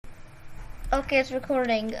Okay, it's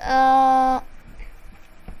recording.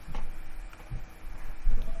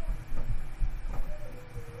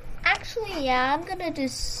 Actually, yeah, I'm gonna do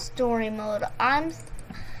story mode. I'm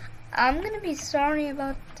gonna be sorry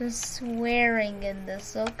about the swearing in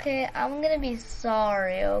this, okay? I'm gonna be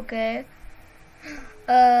sorry, okay?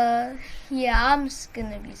 Yeah, I'm just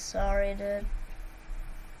gonna be sorry, dude.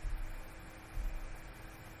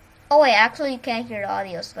 Oh wait, actually you can't hear the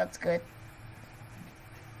audio, so that's good.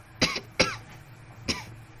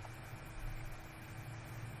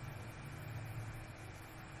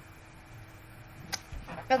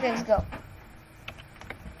 Okay, let's go.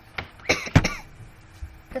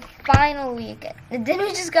 The final week. And then we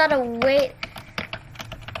just gotta wait.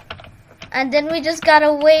 And then we just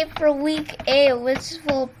gotta wait for week 8, which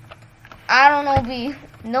will, I don't know,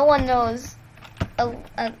 no one knows. A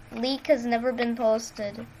leak has never been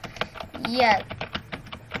posted yet.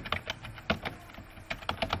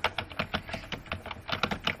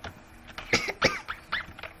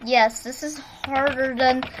 Yes, this is harder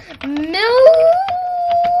than milk.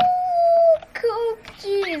 Oh,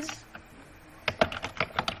 jeez.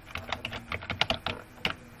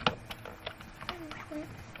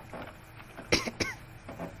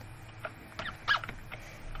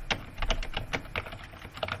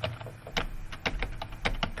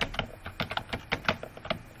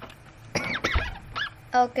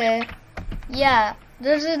 Okay. Yeah,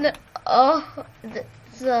 there's an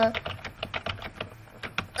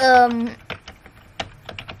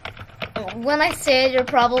when I say it, you're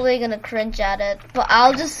probably gonna cringe at it, but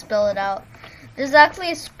I'll just spell it out. There's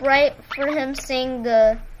actually a sprite for him saying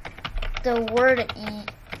the word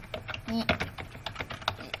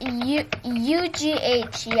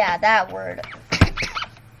UGH, yeah, that word.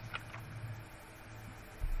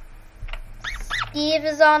 Steve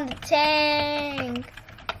is on the tank.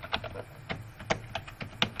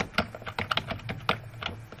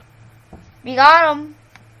 We got him.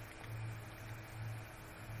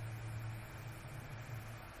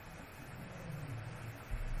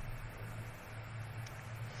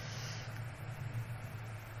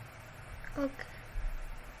 Okay.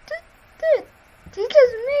 Dude, he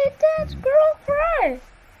just made that girl cry.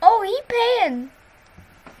 Oh, he paying.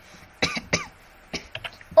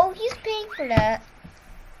 Oh, he's paying for that.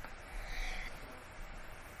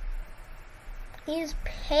 He's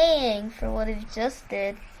paying for what he just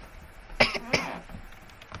did.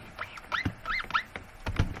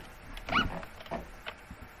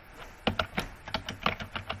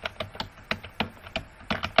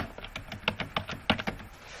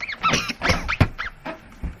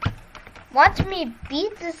 Watch me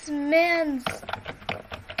beat this man's,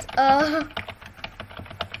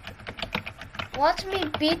 watch me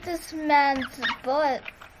beat this man's butt.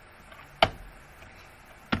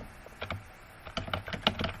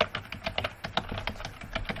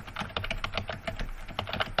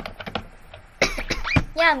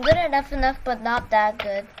 Yeah, I'm good at FNF, but not that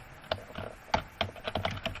good.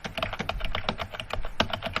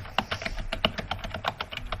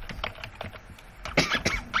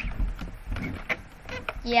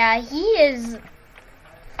 Yeah, he's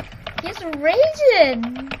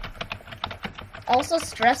raging. Also,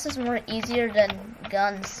 stress is more easier than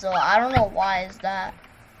guns, so I don't know why is that.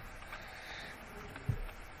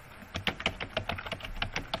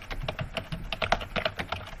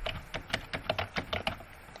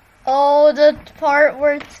 Oh, the part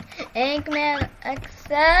where Tankman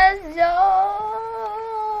says,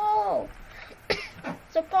 yo!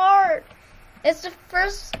 It's the part. It's the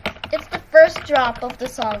first drop of the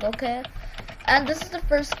song, okay? And this is the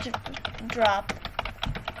first drop.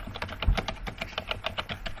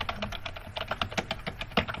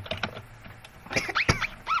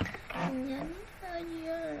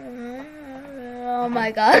 Oh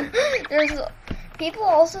my god. People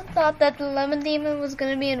also thought that the Lemon Demon was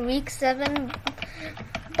gonna be in week 7,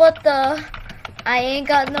 but the I Ain't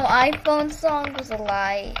Got No iPhone song was a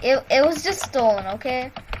lie. It was just stolen,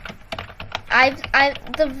 okay?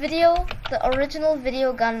 The original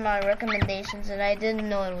video got my recommendations and I didn't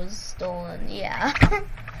know it was stolen, yeah.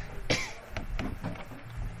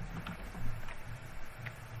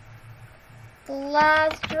 The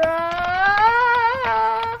last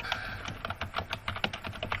drop.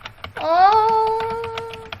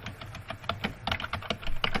 Oh.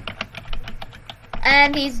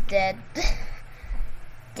 And he's dead.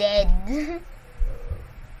 Dead.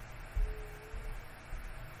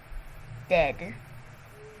 Dead.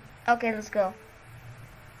 Okay, let's go.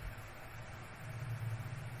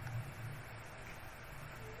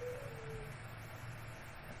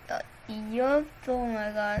 Yup, oh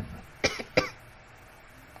my god.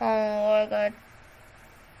 Oh my god.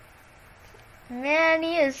 Man,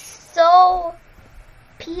 he is so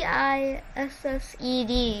PISSED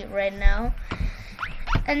right now.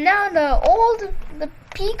 And now the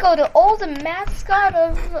Pico, the old mascot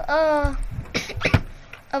of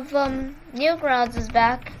Newgrounds is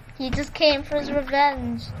back. He just came for his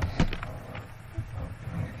revenge.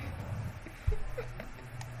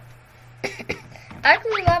 I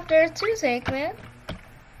actually love there too, Snake Man.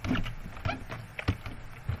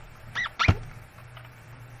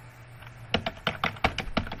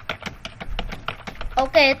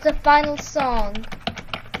 Okay, it's a final song.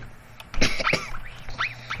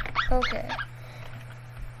 Okay.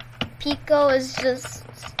 Pico is just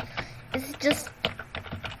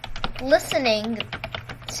listening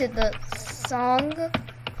to the song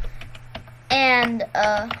and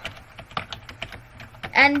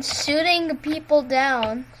shooting people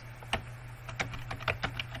down.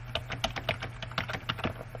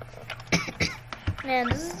 Man,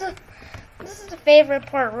 this is the favorite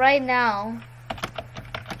part right now.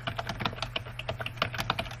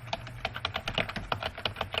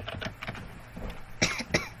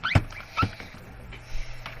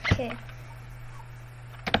 Okay.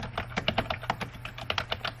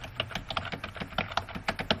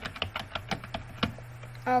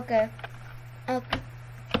 Okay. Okay.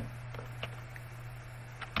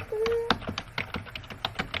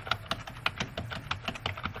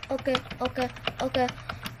 Okay, okay, okay.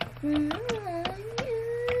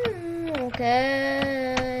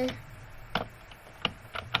 Okay.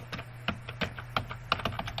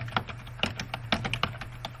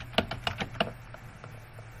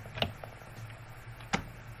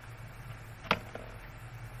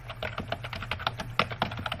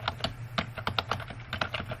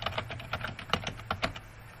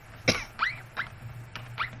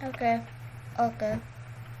 Okay. Okay.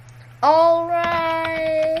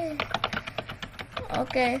 Alright.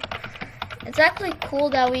 Okay. It's actually cool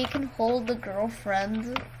that we can hold the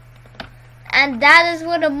girlfriend. And that is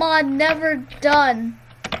what a mod never done.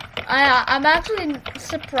 I'm actually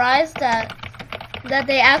surprised that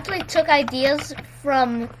they actually took ideas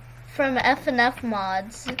from FNF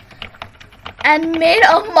mods and made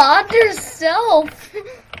a mod themselves.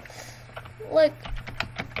 Like,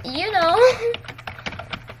 you know.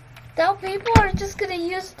 Now people are just gonna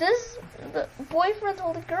use this, the boyfriend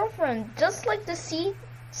or the girlfriend, just like the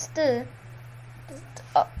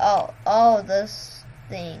this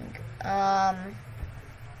thing.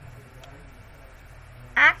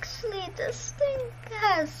 Actually, this thing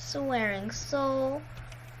has swearing, so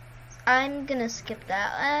I'm gonna skip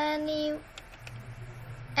that.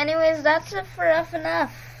 Anyways, that's it for FNF.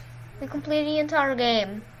 We completed the entire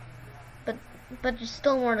game. But there's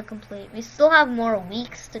still more to complete. We still have more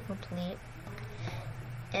weeks to complete.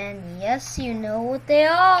 And yes, you know what they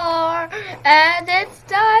are. And it's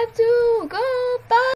time